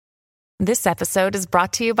This episode is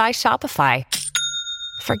brought to you by Shopify.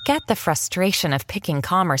 Forget the frustration of picking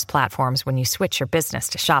commerce platforms when you switch your business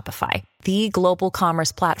to Shopify, the global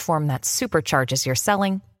commerce platform that supercharges your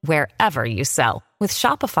selling wherever you sell. With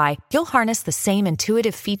Shopify, you'll harness the same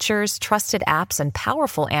intuitive features, trusted apps, and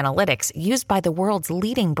powerful analytics used by the world's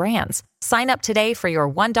leading brands. Sign up today for your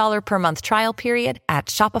 $1 per month trial period at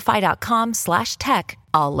shopify.com/tech,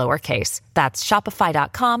 all lowercase. That's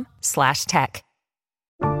shopify.com/tech.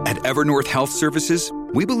 At Evernorth Health Services,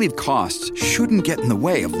 we believe costs shouldn't get in the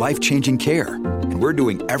way of life-changing care, and we're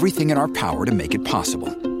doing everything in our power to make it possible.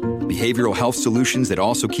 Behavioral health solutions that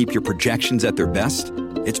also keep your projections at their best?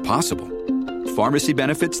 It's possible. Pharmacy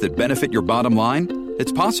benefits that benefit your bottom line?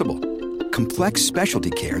 It's possible. Complex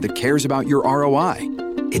specialty care that cares about your ROI?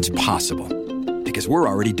 It's possible. Because we're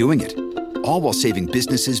already doing it. All while saving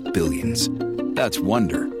businesses billions. That's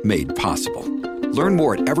Wonder made possible. Learn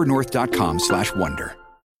more at evernorth.com/wonder.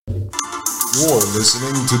 You're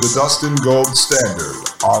listening to the Dustin Gold Standard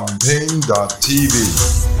on Pain.tv.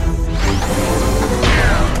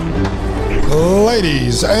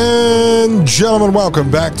 Ladies and gentlemen,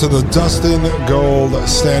 welcome back to the Dustin Gold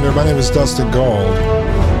Standard. My name is Dustin Gold,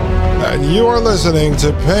 and you are listening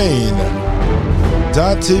to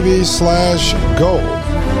Pain.tv/gold.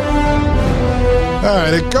 All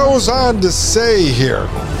right, it goes on to say here,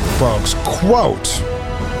 folks, quote,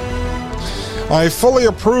 "I fully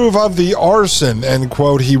approve of the arson," end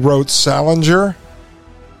quote, he wrote Salinger.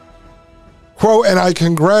 Quote, "and I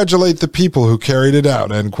congratulate the people who carried it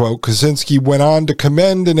out," end quote. Kaczynski went on to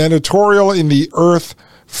commend an editorial in the Earth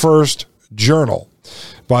First Journal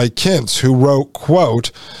by Kintz, who wrote,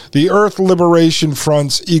 quote, "The Earth Liberation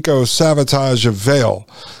Front's eco-sabotage of Vale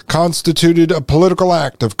constituted a political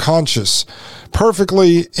act of conscience,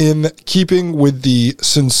 perfectly in keeping with the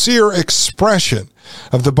sincere expression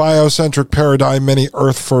of the biocentric paradigm many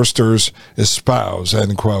Earth-firsters espouse,"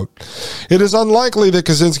 end quote. It is unlikely that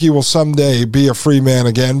Kaczynski will someday be a free man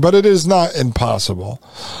again, but it is not impossible.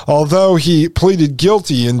 Although he pleaded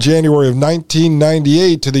guilty in January of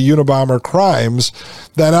 1998 to the Unabomber crimes,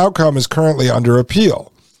 that outcome is currently under appeal.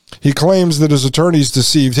 He claims that his attorneys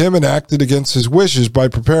deceived him and acted against his wishes by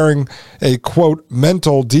preparing a, quote,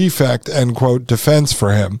 mental defect, end quote, defense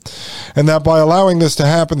for him, and that by allowing this to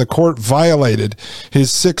happen, the court violated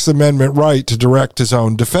his Sixth Amendment right to direct his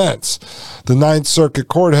own defense. The Ninth Circuit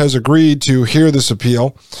Court has agreed to hear this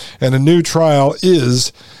appeal, and a new trial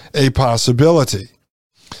is a possibility.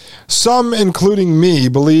 Some, including me,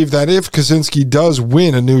 believe that if Kaczynski does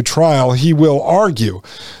win a new trial, he will argue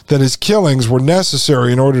that his killings were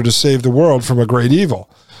necessary in order to save the world from a great evil,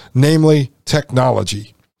 namely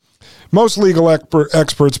technology. Most legal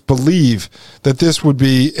experts believe that this would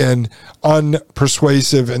be an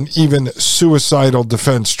unpersuasive and even suicidal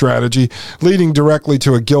defense strategy, leading directly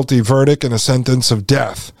to a guilty verdict and a sentence of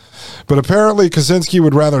death. But apparently Kaczynski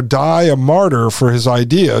would rather die a martyr for his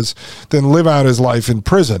ideas than live out his life in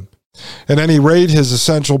prison. At any rate, his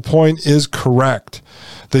essential point is correct.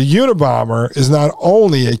 The Unabomber is not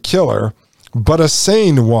only a killer, but a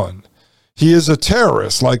sane one. He is a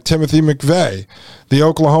terrorist like Timothy McVeigh, the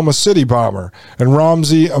Oklahoma City bomber, and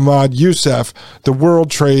Ramzi Ahmad Youssef, the World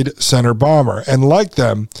Trade Center bomber. And like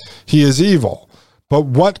them, he is evil. But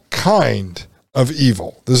what kind of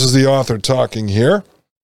evil? This is the author talking here.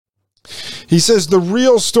 He says the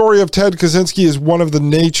real story of Ted Kaczynski is one of the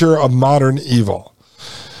nature of modern evil.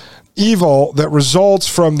 Evil that results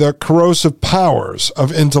from the corrosive powers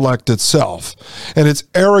of intellect itself and its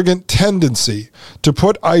arrogant tendency to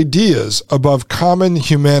put ideas above common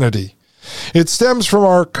humanity. It stems from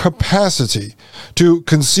our capacity to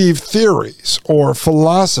conceive theories or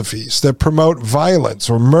philosophies that promote violence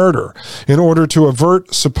or murder in order to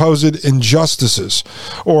avert supposed injustices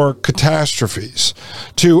or catastrophes,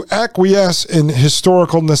 to acquiesce in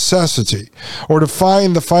historical necessity, or to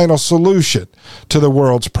find the final solution to the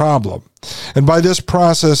world's problem. And by this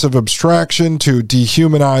process of abstraction to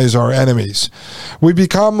dehumanize our enemies, we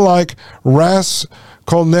become like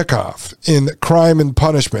Raskolnikov in Crime and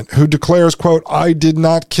Punishment, who declares, quote, "I did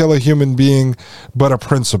not kill a human being, but a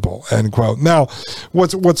principle," end quote. Now,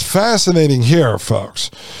 what's fascinating here,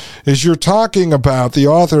 folks, is the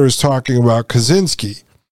author is talking about Kaczynski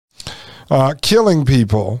killing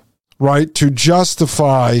people, right, to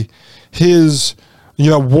justify his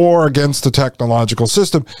war against the technological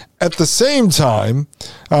system. At the same time,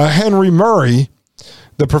 Henry Murray,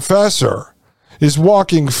 the professor, is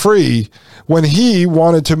walking free when he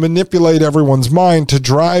wanted to manipulate everyone's mind to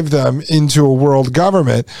drive them into a world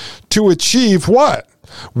government to achieve what?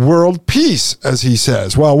 World peace, as he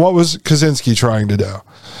says. Well, what was Kaczynski trying to do?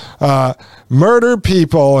 murder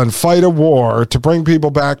people and fight a war to bring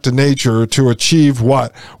people back to nature to achieve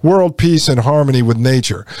what? World peace and harmony with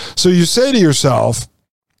nature. So you say to yourself,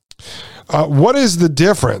 what is the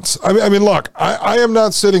difference? I mean, look, I am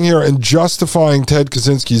not sitting here and justifying Ted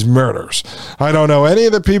Kaczynski's murders. I don't know any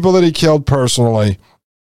of the people that he killed personally.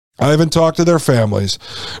 I haven't talked to their families.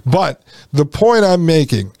 But the point I'm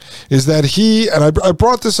making is that he, and I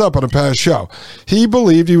brought this up on a past show, he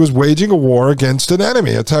believed he was waging a war against an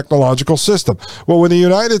enemy, a technological system. Well, when the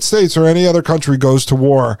United States or any other country goes to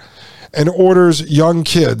war and orders young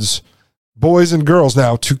kids, boys and girls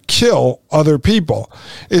now, to kill other people,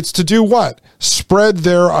 it's to do what? Spread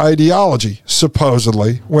their ideology,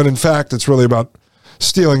 supposedly, when in fact it's really about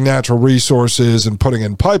stealing natural resources and putting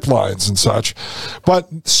in pipelines and such, but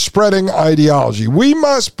spreading ideology. We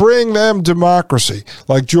must bring them democracy,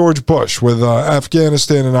 like George Bush with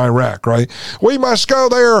Afghanistan and Iraq, right? We must go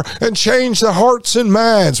there and change the hearts and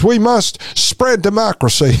minds. We must spread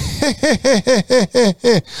democracy.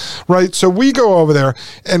 Right? So we go over there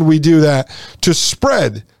and we do that to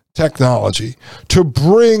spread technology, to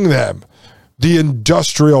bring them the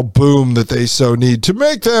industrial boom that they so need, to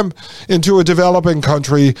make them into a developing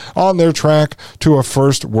country on their track to a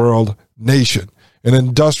first world nation, an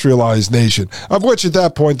industrialized nation, of which at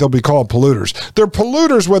that point they'll be called polluters. They're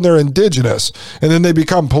polluters when they're indigenous, and then they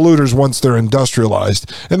become polluters once they're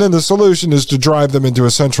industrialized. And then the solution is to drive them into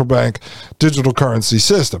a central bank digital currency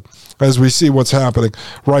system, as we see what's happening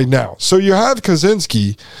right now. So you have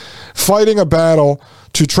Kaczynski fighting a battle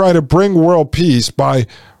to try to bring world peace by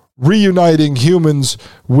reuniting humans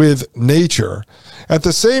with nature. At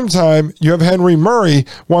the same time, you have Henry Murray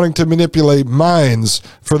wanting to manipulate minds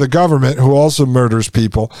for the government, who also murders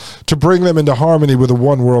people, to bring them into harmony with a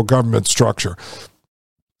one world government structure.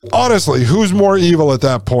 Honestly, who's more evil at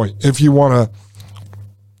that point, if you want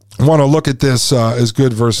to look at this as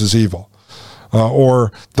good versus evil,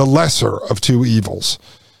 or the lesser of two evils?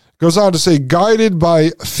 Goes on to say, guided by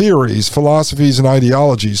theories, philosophies, and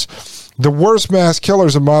ideologies, the worst mass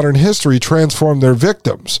killers of modern history transformed their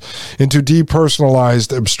victims into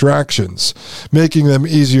depersonalized abstractions, making them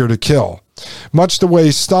easier to kill. Much the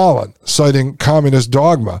way Stalin, citing communist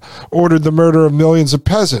dogma, ordered the murder of millions of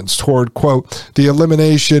peasants toward, quote, the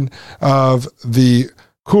elimination of the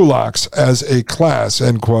kulaks as a class,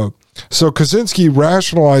 end quote. So Kaczynski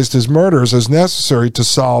rationalized his murders as necessary to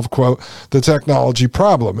solve, quote, the technology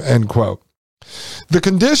problem, end quote. The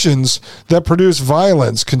conditions that produce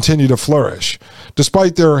violence continue to flourish.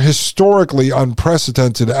 Despite their historically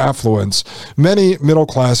unprecedented affluence, many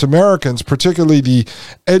middle-class Americans, particularly the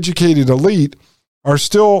educated elite, are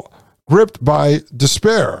still gripped by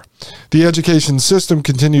despair. The education system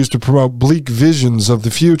continues to promote bleak visions of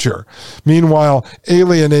the future, meanwhile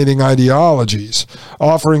alienating ideologies,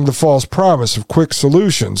 offering the false promise of quick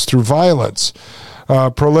solutions through violence,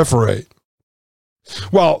 proliferate.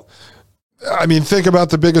 Well, I mean, think about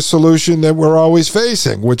the biggest solution that we're always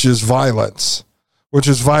facing, which is violence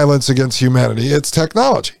against humanity. It's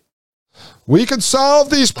technology. We could solve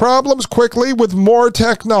these problems quickly with more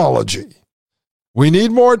technology. We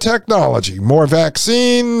need more technology, more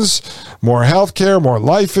vaccines, more healthcare, more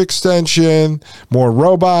life extension, more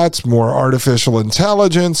robots, more artificial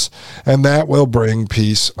intelligence, and that will bring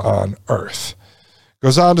peace on Earth.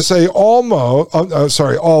 Goes on to say, although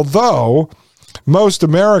most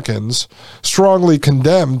Americans strongly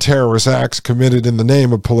condemn terrorist acts committed in the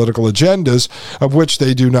name of political agendas of which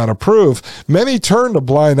they do not approve, many turn a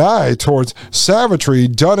blind eye towards savagery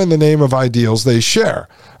done in the name of ideals they share.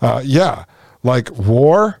 Like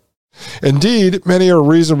war. Indeed, many are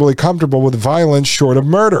reasonably comfortable with violence short of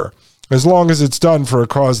murder, as long as it's done for a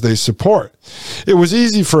cause they support. It was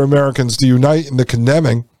easy for Americans to unite in the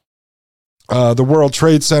condemning the World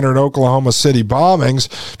Trade Center and Oklahoma City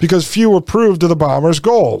bombings because few approved of the bombers'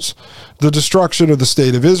 goals, the destruction of the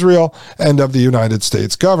State of Israel and of the United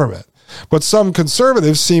States government. But some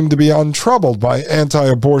conservatives seem to be untroubled by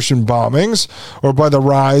anti-abortion bombings or by the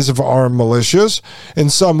rise of armed militias,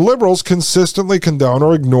 and some liberals consistently condone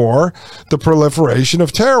or ignore the proliferation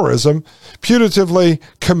of terrorism putatively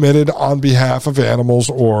committed on behalf of animals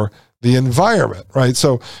or the environment, right?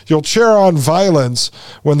 So you'll cheer on violence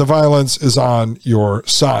when the violence is on your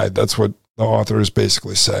side. That's what the author is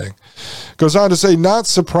basically saying. Goes on to say, not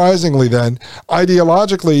surprisingly then,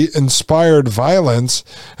 ideologically inspired violence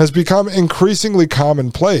has become increasingly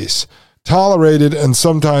commonplace, tolerated, and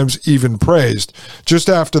sometimes even praised. Just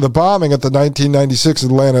after the bombing at the 1996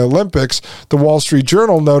 Atlanta Olympics, the Wall Street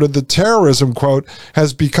Journal noted that terrorism, quote,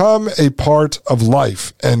 has become a part of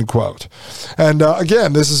life, end quote. And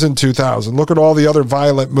again, this is in 2000. Look at all the other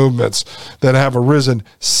violent movements that have arisen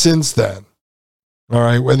since then. All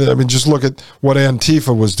right. I mean, just look at what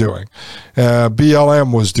Antifa was doing,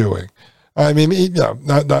 BLM was doing. I mean,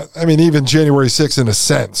 even January 6th in a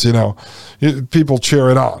sense, people cheer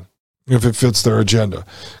it on if it fits their agenda.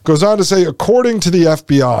 Goes on to say, according to the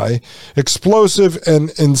FBI, explosive and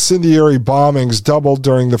incendiary bombings doubled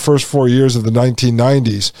during the first 4 years of the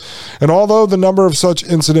 1990s. And although the number of such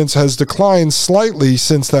incidents has declined slightly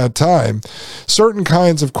since that time, certain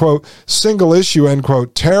kinds of, quote, single issue, end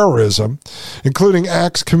quote, terrorism, including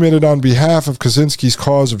acts committed on behalf of Kaczynski's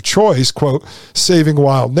cause of choice, quote, saving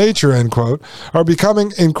wild nature, end quote, are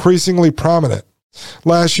becoming increasingly prominent.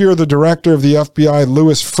 Last year, the director of the FBI,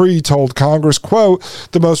 Louis Freeh, told Congress, quote,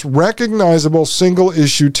 the most recognizable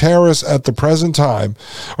single-issue terrorists at the present time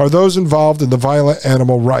are those involved in the violent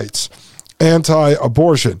animal rights,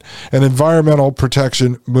 anti-abortion, and environmental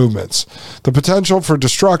protection movements. The potential for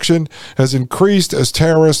destruction has increased as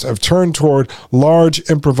terrorists have turned toward large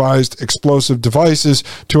improvised explosive devices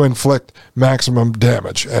to inflict maximum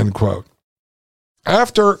damage, end quote.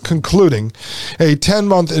 After concluding a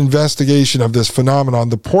 10-month investigation of this phenomenon,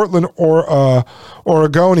 the Portland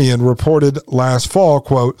Oregonian reported last fall,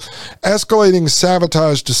 quote, escalating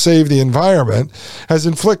sabotage to save the environment has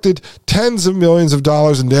inflicted tens of millions of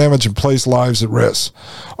dollars in damage and placed lives at risk.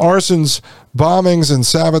 Arsons, bombings, and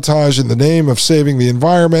sabotage in the name of saving the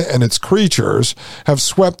environment and its creatures have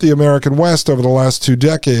swept the American West over the last 2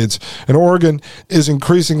 decades, and Oregon is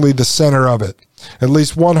increasingly the center of it. At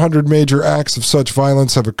least 100 major acts of such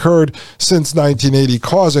violence have occurred since 1980,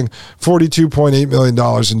 causing $42.8 million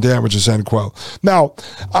in damages, end quote. Now,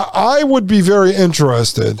 I would be very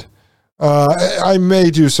interested. I may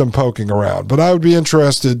do some poking around, but I would be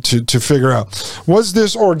interested to figure out, was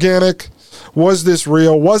this organic? Was this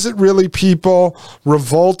real? Was it really people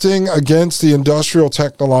revolting against the industrial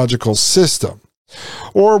technological system?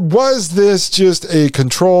 Or was this just a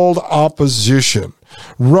controlled opposition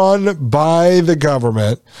run by the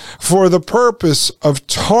government for the purpose of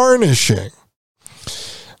tarnishing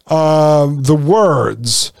the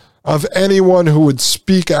words of anyone who would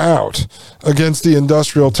speak out against the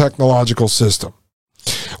industrial technological system?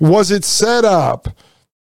 Was it set up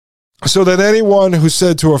so that anyone who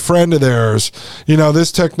said to a friend of theirs,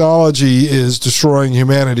 this technology is destroying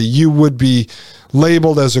humanity, you would be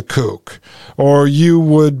labeled as a kook, or you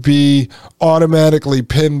would be automatically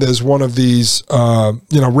pinned as one of these,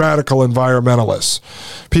 radical environmentalists?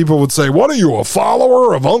 People would say, what are you, a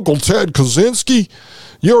follower of Uncle Ted Kaczynski?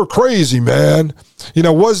 You're crazy, man.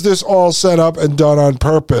 Was this all set up and done on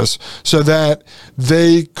purpose so that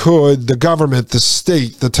they could, the government, the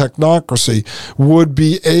state, the technocracy, would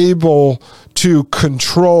be able to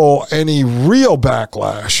control any real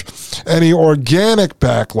backlash, any organic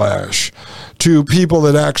backlash to people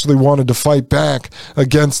that actually wanted to fight back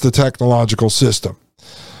against the technological system?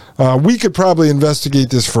 We could probably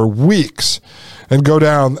investigate this for weeks and go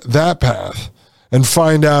down that path and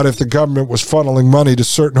find out if the government was funneling money to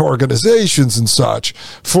certain organizations and such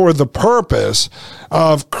for the purpose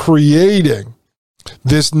of creating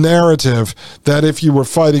this narrative that if you were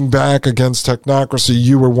fighting back against technocracy,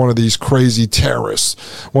 you were one of these crazy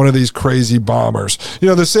terrorists, one of these crazy bombers.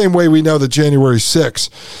 The same way we know that January 6th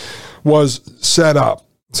was set up.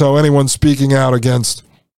 So anyone speaking out against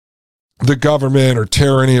the government or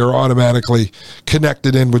tyranny are automatically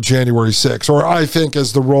connected in with January 6th. Or I think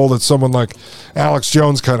as the role that someone like Alex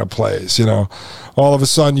Jones kind of plays, all of a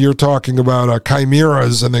sudden you're talking about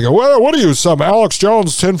chimeras and they go, well, what are you, some Alex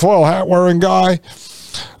Jones tinfoil hat wearing guy?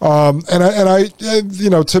 To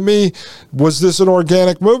me, was this an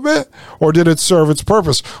organic movement or did it serve its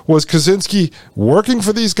purpose? Was Kaczynski working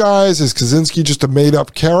for these guys? Is Kaczynski just a made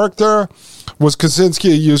up character? Was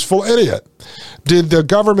Kaczynski a useful idiot? Did the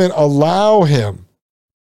government allow him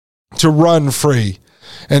to run free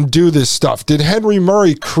and do this stuff? Did Henry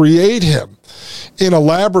Murray create him in a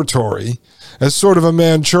laboratory as sort of a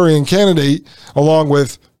Manchurian candidate along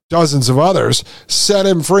with dozens of others, set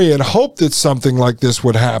him free and hope that something like this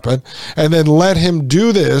would happen, and then let him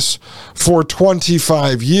do this for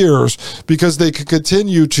 25 years because they could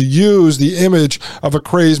continue to use the image of a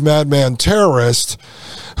crazed madman terrorist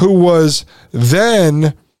who was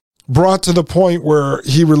then brought to the point where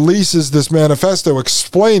he releases this manifesto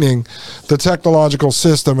explaining the technological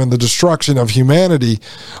system and the destruction of humanity,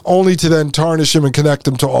 only to then tarnish him and connect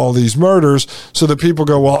him to all these murders so that people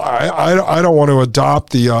go, well, I don't want to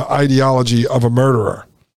adopt the ideology of a murderer.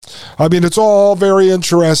 I mean, it's all very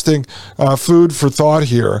interesting food for thought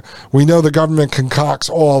here. We know the government concocts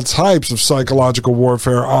all types of psychological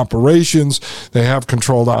warfare operations. They have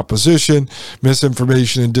controlled opposition,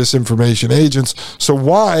 misinformation, and disinformation agents. So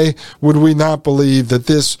why would we not believe that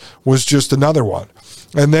this was just another one?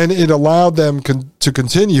 And then it allowed them to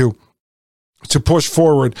continue to push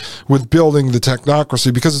forward with building the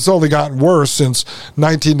technocracy, because it's only gotten worse since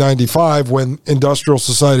 1995, when Industrial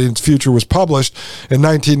Society and Its Future was published, in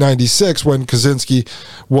 1996 when Kaczynski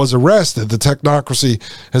was arrested. The technocracy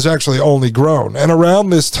has actually only grown. And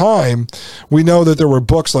around this time, we know that there were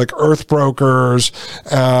books like Earth Brokers,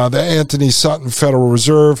 the Anthony Sutton Federal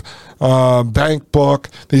Reserve Bank book,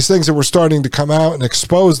 these things that were starting to come out and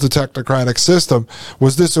expose the technocratic system.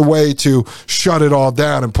 Was this a way to shut it all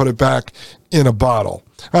down and put it back in a bottle?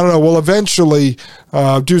 I don't know. We'll eventually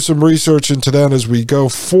do some research into that as we go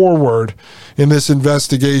forward in this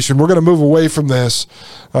investigation. We're going to move away from this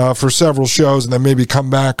for several shows and then maybe come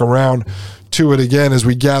back around to it again as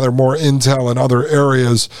we gather more intel in other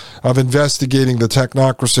areas of investigating the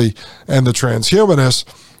technocracy and the transhumanists.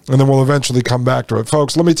 And then we'll eventually come back to it.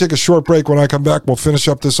 Folks, let me take a short break. When I come back, we'll finish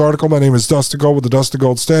up this article. My name is Dustin Gold with the Dustin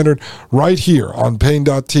Gold Standard, right here on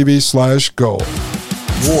Pain.tv/gold.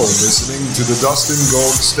 You're listening to the Dustin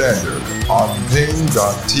Gold Standard on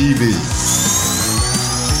Pain.tv.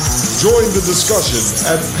 Join the discussion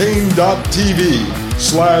at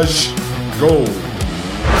Pain.tv/gold.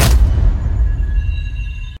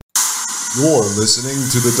 You're listening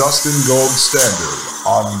to the Dustin Gold Standard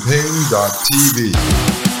on Pain.tv.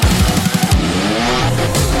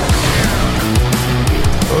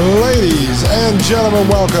 Ladies and gentlemen,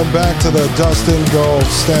 welcome back to the Dustin Gold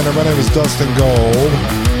Standard. My name is Dustin Gold,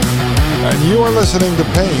 and you are listening to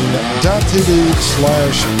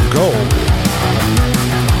Pain.tv/gold.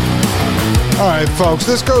 All right, folks,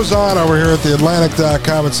 this goes on over here at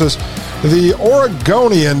theatlantic.com. It says, the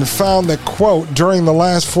Oregonian found that, quote, during the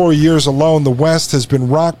last 4 years alone, the West has been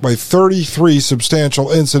rocked by 33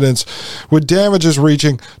 substantial incidents with damages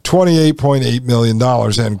reaching $28.8 million,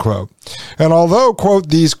 end quote. And although, quote,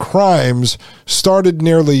 these crimes started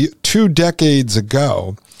nearly 2 decades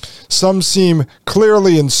ago, some seem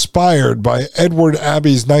clearly inspired by Edward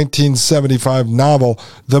Abbey's 1975 novel,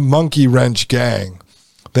 The Monkey Wrench Gang.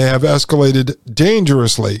 They have escalated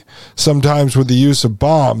dangerously, sometimes with the use of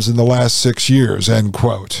bombs in the last 6 years, end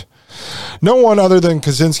quote. No one other than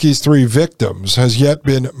Kaczynski's 3 victims has yet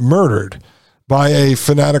been murdered by a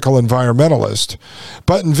fanatical environmentalist,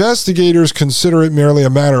 but investigators consider it merely a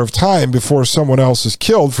matter of time before someone else is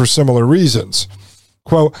killed for similar reasons.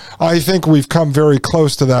 Quote, I think we've come very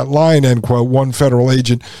close to that line, end quote, one federal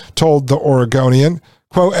agent told the Oregonian.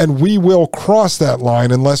 Quote, and we will cross that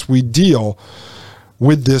line unless we deal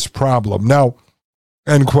with this problem. Now,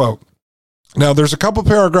 end quote. Now, there's a couple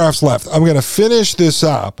paragraphs left. I'm going to finish this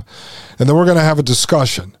up, and then we're going to have a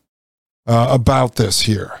discussion about this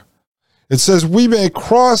here. It says, we may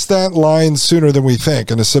cross that line sooner than we think.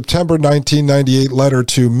 In a September 1998 letter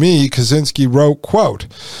to me, Kaczynski wrote, quote,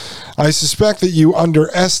 I suspect that you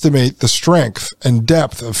underestimate the strength and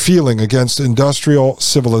depth of feeling against industrial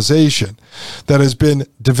civilization that has been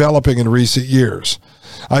developing in recent years.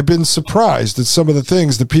 I've been surprised at some of the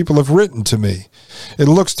things that people have written to me. It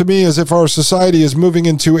looks to me as if our society is moving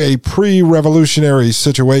into a pre-revolutionary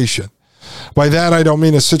situation. By that, I don't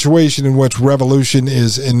mean a situation in which revolution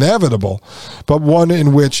is inevitable, but one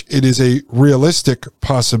in which it is a realistic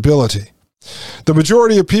possibility. The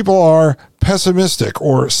majority of people are pessimistic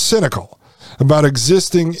or cynical about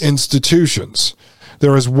existing institutions.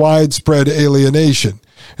 There is widespread alienation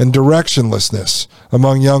and directionlessness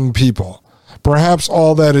among young people. Perhaps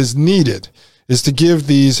all that is needed is to give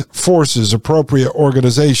these forces appropriate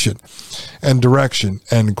organization and direction,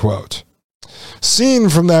 end quote. Seen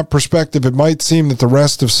from that perspective, it might seem that the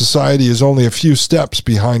rest of society is only a few steps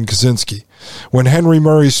behind Kaczynski. When Henry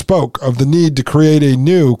Murray spoke of the need to create a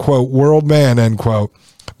new, quote, world man, end quote,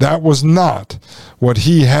 that was not what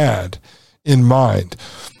he had in mind.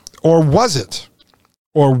 Or was it?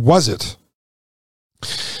 Or was it?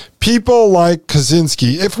 People like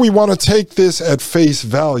Kaczynski, if we want to take this at face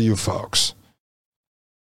value, folks,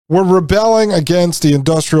 were rebelling against the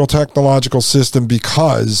industrial technological system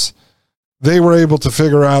because they were able to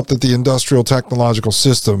figure out that the industrial technological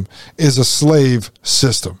system is a slave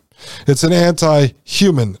system. It's an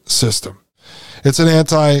anti-human system. It's an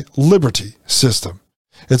anti-liberty system.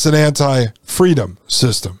 It's an anti-freedom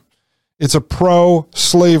system. It's a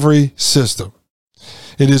pro-slavery system.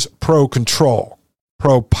 It is pro-control.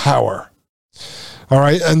 Pro-power. All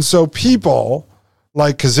right, and so people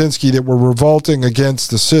like Kaczynski that were revolting against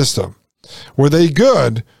the system, were they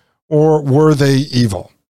good or were they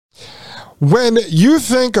evil? When you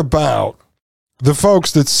think about the folks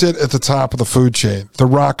that sit at the top of the food chain, the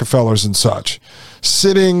Rockefellers and such,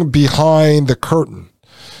 sitting behind the curtain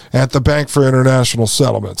at the Bank for International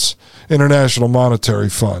Settlements, International Monetary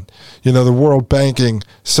Fund, the World Banking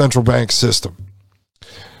Central Bank System,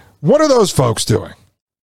 What are those folks doing?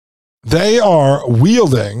 They are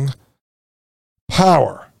wielding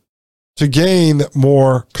power to gain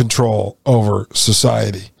more control over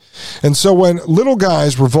society. And so when little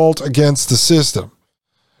guys revolt against the system,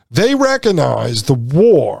 they recognize the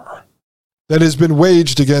war that has been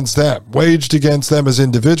waged against them as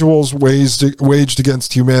individuals, waged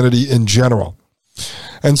against humanity in general.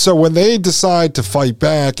 And so when they decide to fight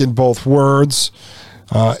back in both words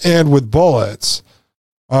and with bullets,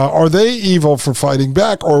 are they evil for fighting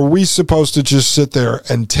back, or are we supposed to just sit there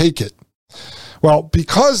and take it? Well,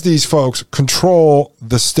 because these folks control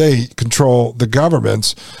the state, control the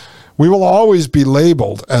governments, we will always be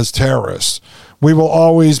labeled as terrorists. We will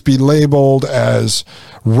always be labeled as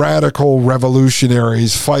radical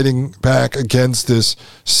revolutionaries fighting back against this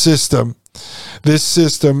system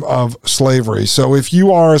of slavery. So if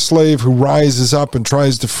you are a slave who rises up and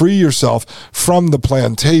tries to free yourself from the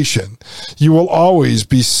plantation, you will always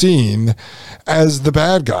be seen as the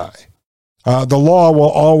bad guy. The law will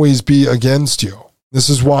always be against you. This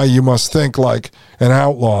is why you must think like an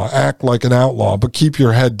outlaw, act like an outlaw, but keep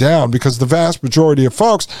your head down, because the vast majority of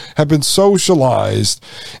folks have been socialized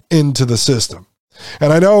into the system.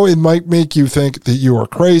 And I know it might make you think that you are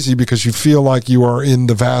crazy because you feel like you are in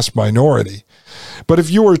the vast minority. But if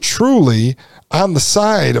you are truly on the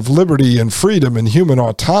side of liberty and freedom and human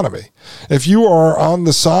autonomy, if you are on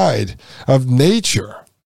the side of nature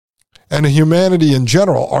and humanity in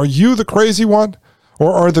general, are you the crazy one?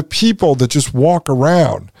 Or are the people that just walk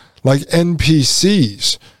around like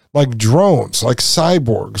NPCs, like drones, like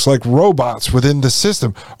cyborgs, like robots within the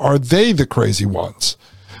system, are they the crazy ones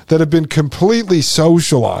that have been completely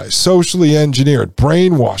socialized, socially engineered,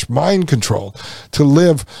 brainwashed, mind controlled to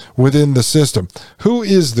live within the system? Who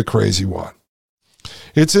is the crazy one?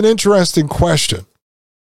 It's an interesting question,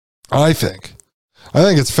 I think. I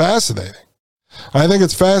think it's fascinating. I think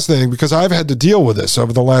it's fascinating because I've had to deal with this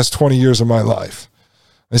over the last 20 years of my life.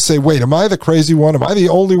 I say, wait, am I the crazy one? Am I the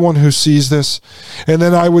only one who sees this? And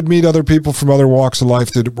then I would meet other people from other walks of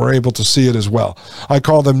life that were able to see it as well. I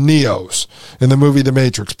call them Neos in the movie The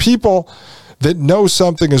Matrix. People that know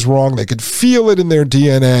something is wrong. They could feel it in their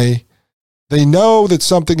DNA. They know that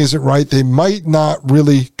something isn't right. They might not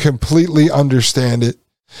really completely understand it.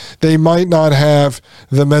 They might not have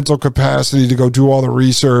the mental capacity to go do all the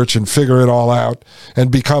research and figure it all out and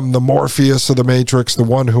become the Morpheus of the Matrix, the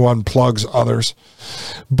one who unplugs others.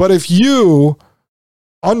 But if you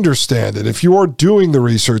understand it, if you're doing the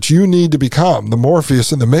research, you need to become the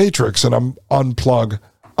Morpheus in the Matrix and unplug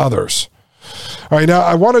others. All right, now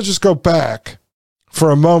I want to just go back for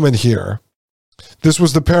a moment here. This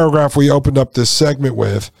was the paragraph we opened up this segment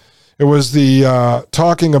with. It was the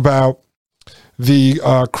talking about the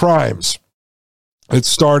crimes. It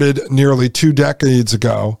started nearly 2 decades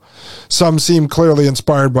ago. Some seem clearly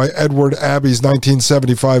inspired by Edward Abbey's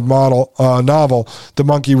 1975 novel, The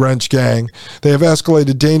Monkey Wrench Gang. They have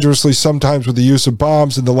escalated dangerously, sometimes with the use of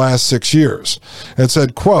bombs, in the last 6 years. It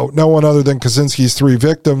said, quote, no one other than Kaczynski's 3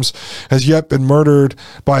 victims has yet been murdered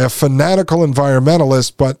by a fanatical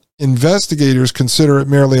environmentalist, but investigators consider it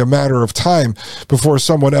merely a matter of time before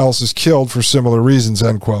someone else is killed for similar reasons,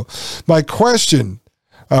 end quote. My question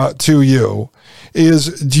to you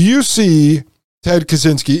is, do you see Ted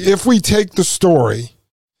Kaczynski, if we take the story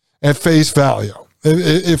at face value,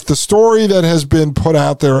 if the story that has been put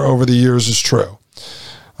out there over the years is true,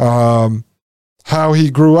 how he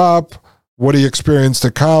grew up, what he experienced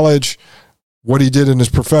at college, what he did in his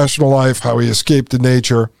professional life, how he escaped to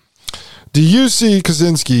nature, do you see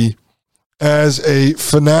Kaczynski as a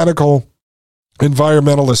fanatical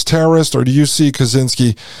environmentalist terrorist, or do you see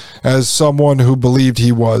Kaczynski as someone who believed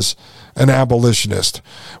he was an abolitionist?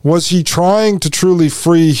 Was he trying to truly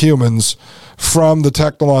free humans from the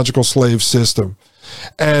technological slave system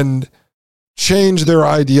and change their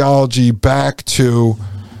ideology back to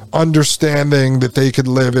understanding that they could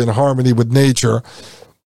live in harmony with nature,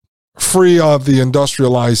 free of the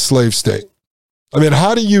industrialized slave state? I mean,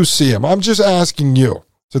 how do you see him? I'm just asking you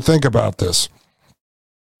to think about this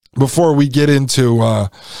before we get into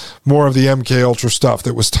more of the MK Ultra stuff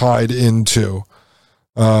that was tied into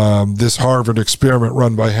this Harvard experiment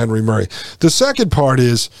run by Henry Murray. The second part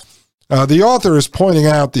is the author is pointing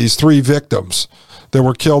out these 3 victims that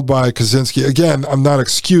were killed by Kaczynski. Again, I'm not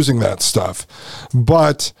excusing that stuff,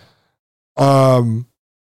 but the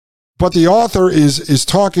author is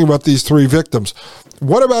talking about these 3 victims.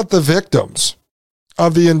 What about the victims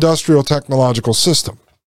of the industrial technological system?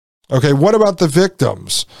 Okay, what about the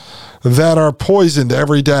victims that are poisoned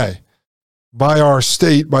every day by our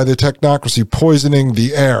state, by the technocracy, poisoning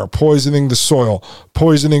the air, poisoning the soil,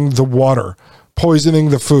 poisoning the water, poisoning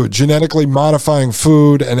the food, genetically modifying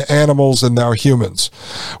food and animals and now humans?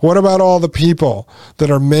 What about all the people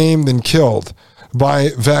that are maimed and killed by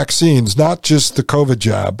vaccines, not just the COVID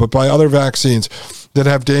jab, but by other vaccines that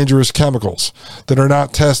have dangerous chemicals that are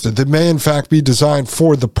not tested, that may in fact be designed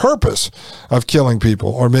for the purpose of killing people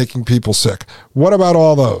or making people sick? What about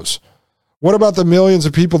all those? What about the millions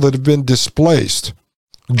of people that have been displaced,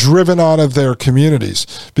 driven out of their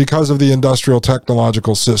communities because of the industrial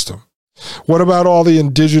technological system? What about all the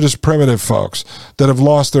indigenous primitive folks that have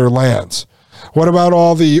lost their lands? What about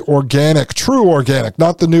all the organic, true organic,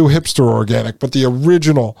 not the new hipster organic, but the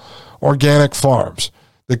original organic farms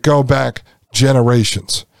that go back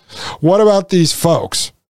generations? What about these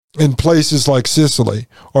folks in places like Sicily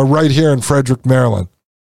or right here in Frederick, Maryland,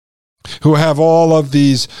 who have all of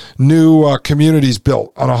these new communities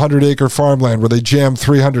built on 100-acre farmland where they jam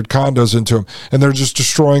 300 condos into them, and they're just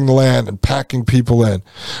destroying the land and packing people in?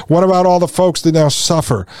 What about all the folks that now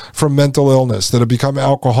suffer from mental illness, that have become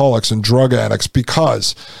alcoholics and drug addicts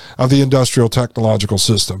because of the industrial technological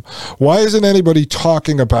system? Why isn't anybody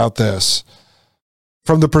talking about this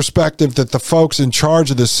from the perspective that the folks in charge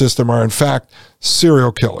of this system are in fact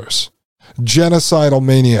serial killers, genocidal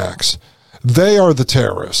maniacs? They are the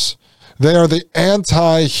terrorists. They are the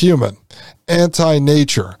anti-human,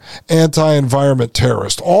 anti-nature, anti-environment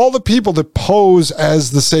terrorists. All the people that pose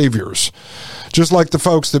as the saviors, just like the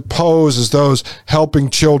folks that pose as those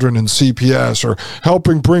helping children in CPS or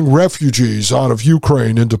helping bring refugees out of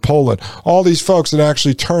Ukraine into Poland. All these folks that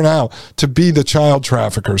actually turn out to be the child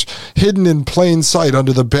traffickers, hidden in plain sight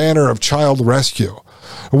under the banner of child rescue.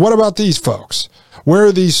 What about these folks? Where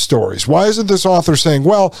are these stories? Why isn't this author saying,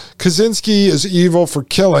 well, Kaczynski is evil for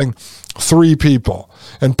killing 3 people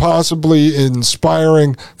and possibly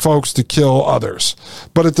inspiring folks to kill others,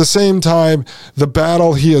 but at the same time, the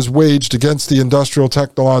battle he has waged against the industrial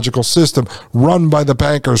technological system run by the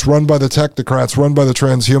bankers, run by the technocrats, run by the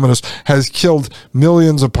transhumanists, has killed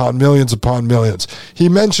millions upon millions upon millions. He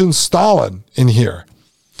mentions Stalin in here.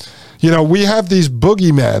 You know, we have these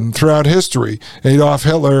boogeymen throughout history, Adolf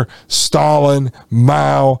Hitler, Stalin,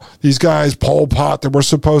 Mao, these guys, Pol Pot, that we're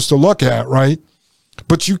supposed to look at, right?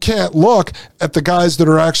 But you can't look at the guys that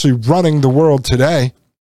are actually running the world today.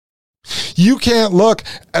 You can't look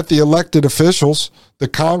at the elected officials, the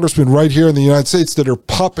congressmen right here in the United States that are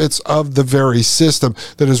puppets of the very system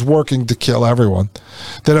that is working to kill everyone,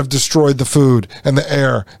 that have destroyed the food and the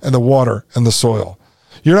air and the water and the soil.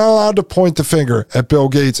 You're not allowed to point the finger at Bill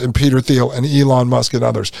Gates and Peter Thiel and Elon Musk and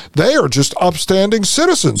others. They are just upstanding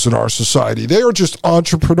citizens in our society. They are just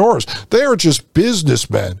entrepreneurs. They are just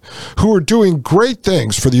businessmen who are doing great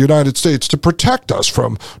things for the United States to protect us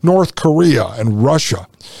from North Korea and Russia.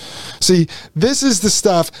 See, this is the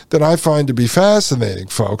stuff that I find to be fascinating,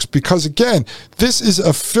 folks, because, again, this is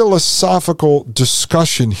a philosophical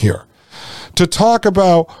discussion here to talk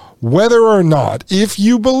about whether or not, if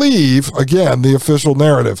you believe, again, the official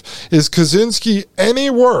narrative, is Kaczynski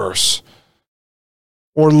any worse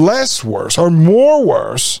or less worse or more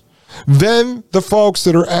worse than the folks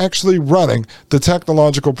that are actually running the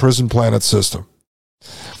technological prison planet system?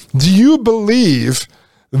 Do you believe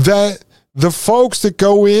that the folks that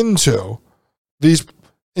go into these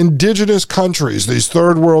indigenous countries, these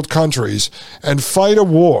third world countries, and fight a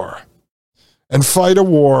war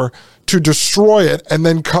to destroy it and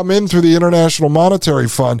then come in through the International Monetary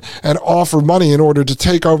Fund and offer money in order to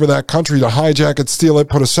take over that country, to hijack it, steal it,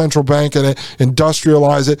 put a central bank in it,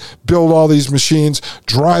 industrialize it, build all these machines,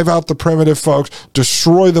 drive out the primitive folks,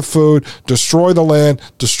 destroy the food, destroy the land,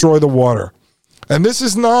 destroy the water? And this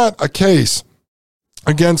is not a case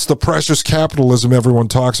against the precious capitalism everyone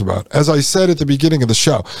talks about. As I said at the beginning of the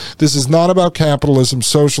show, this is not about capitalism,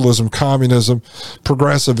 socialism, communism,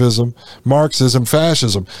 progressivism, Marxism,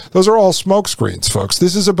 fascism. Those are all smokescreens, folks.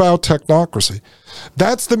 This is about technocracy.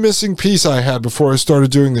 That's the missing piece I had before I started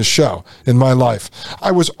doing this show in my life.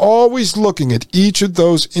 I was always looking at each of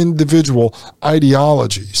those individual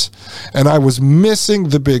ideologies, and I was missing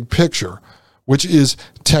the big picture, which is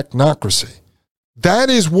technocracy.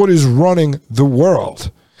 That is what is running the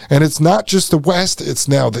world. And it's not just the West, it's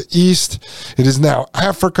now the East, it is now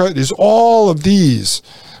Africa, it is all of these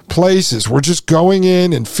places. We're just going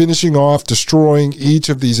in and finishing off, destroying each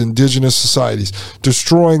of these indigenous societies,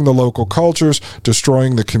 destroying the local cultures,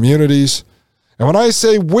 destroying the communities. And when I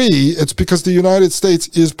say we, it's because the United States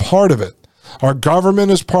is part of it. Our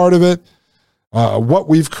government is part of it. What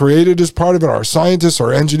we've created is part of it. Our scientists,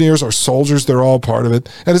 our engineers, our soldiers, they're all part of it.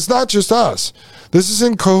 And it's not just us. This is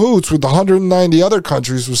in cahoots with the 190 other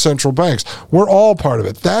countries with central banks. We're all part of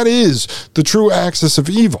it. That is the true axis of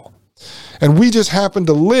evil. And we just happen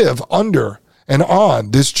to live under and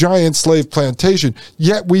on this giant slave plantation,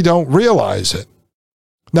 yet we don't realize it.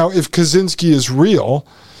 Now, if Kaczynski is real,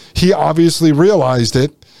 he obviously realized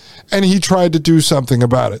it, and he tried to do something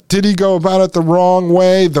about it. Did he go about it the wrong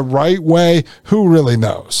way, the right way? Who really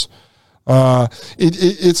knows?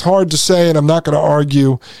 It's hard to say, and I'm not going to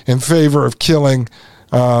argue in favor of killing.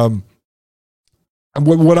 I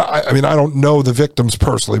don't know the victims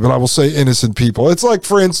personally, but I will say innocent people. It's like,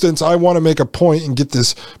 for instance, I want to make a point and get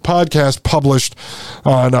this podcast published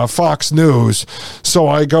on Fox News. So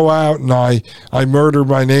I go out and I murder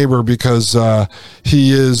my neighbor because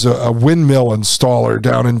he is a windmill installer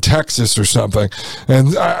down in Texas or something.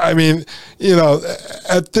 And I mean,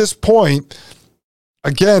 at this point,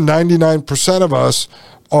 again, 99% of us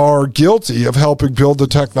are guilty of helping build the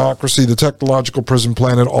technocracy, the technological prison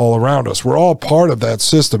planet all around us. We're all part of that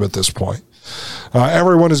system at this point.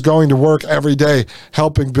 Everyone is going to work every day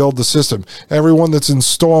helping build the system. Everyone that's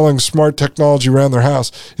installing smart technology around their house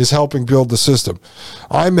is helping build the system.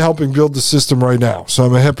 I'm helping build the system right now, so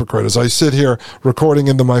I'm a hypocrite as I sit here recording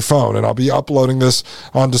into my phone, and I'll be uploading this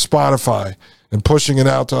onto Spotify and pushing it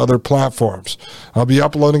out to other platforms. I'll be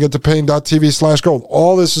uploading it to pain.tv/gold.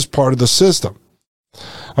 All this is part of the system.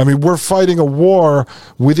 I mean, we're fighting a war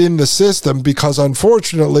within the system because,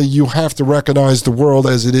 unfortunately, you have to recognize the world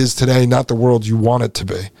as it is today, not the world you want it to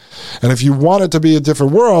be. And if you want it to be a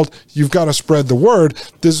different world, you've got to spread the word.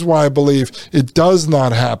 This is why I believe it does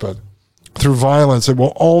not happen through violence. It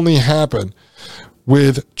will only happen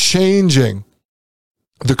with changing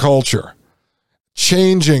the culture,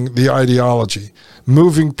 changing the ideology,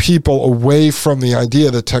 moving people away from the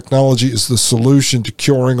idea that technology is the solution to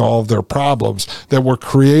curing all of their problems that were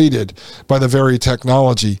created by the very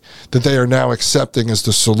technology that they are now accepting as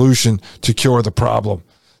the solution to cure the problem.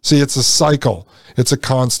 See, it's a cycle. It's a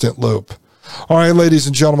constant loop. All right, ladies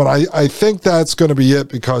and gentlemen, I think that's going to be it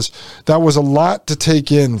because that was a lot to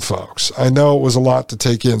take in, folks. I know it was a lot to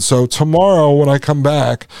take in. So tomorrow when I come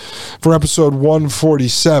back for episode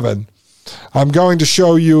 147, I'm going to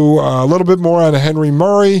show you a little bit more on Henry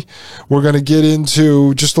Murray. We're going to get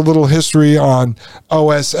into just a little history on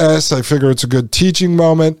OSS. I figure it's a good teaching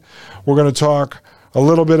moment. We're going to talk a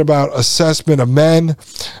little bit about assessment of men.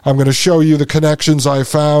 I'm going to show you the connections I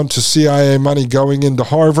found to CIA money going into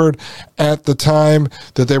Harvard at the time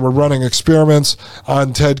that they were running experiments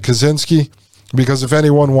on Ted Kaczynski. Because if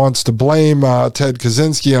anyone wants to blame Ted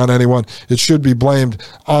Kaczynski on anyone, it should be blamed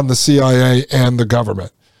on the CIA and the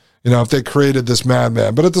government. If they created this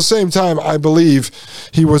madman. But at the same time, I believe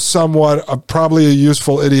he was somewhat probably a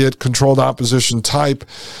useful idiot, controlled opposition type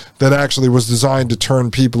that actually was designed to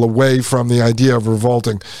turn people away from the idea of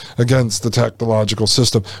revolting against the technological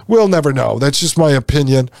system. We'll never know. That's just my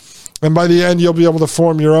opinion. And by the end, you'll be able to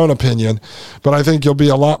form your own opinion. But I think you'll be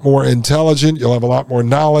a lot more intelligent. You'll have a lot more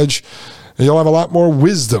knowledge. And you'll have a lot more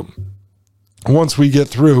wisdom once we get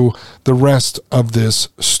through the rest of this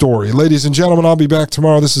story. Ladies and gentlemen, I'll be back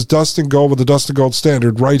tomorrow. This is Dustin Gold with the Dustin Gold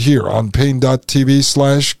Standard right here on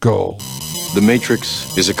pain.tv/gold. The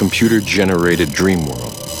Matrix is a computer-generated dream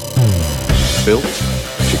world built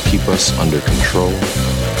to keep us under control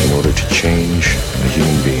in order to change a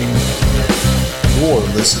human being. You're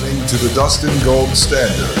listening to the Dustin Gold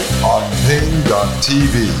Standard on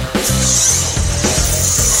pain.tv.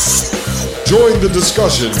 Join the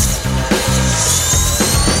discussion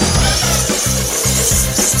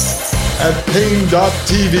at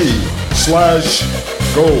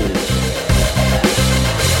pain.tv/gold.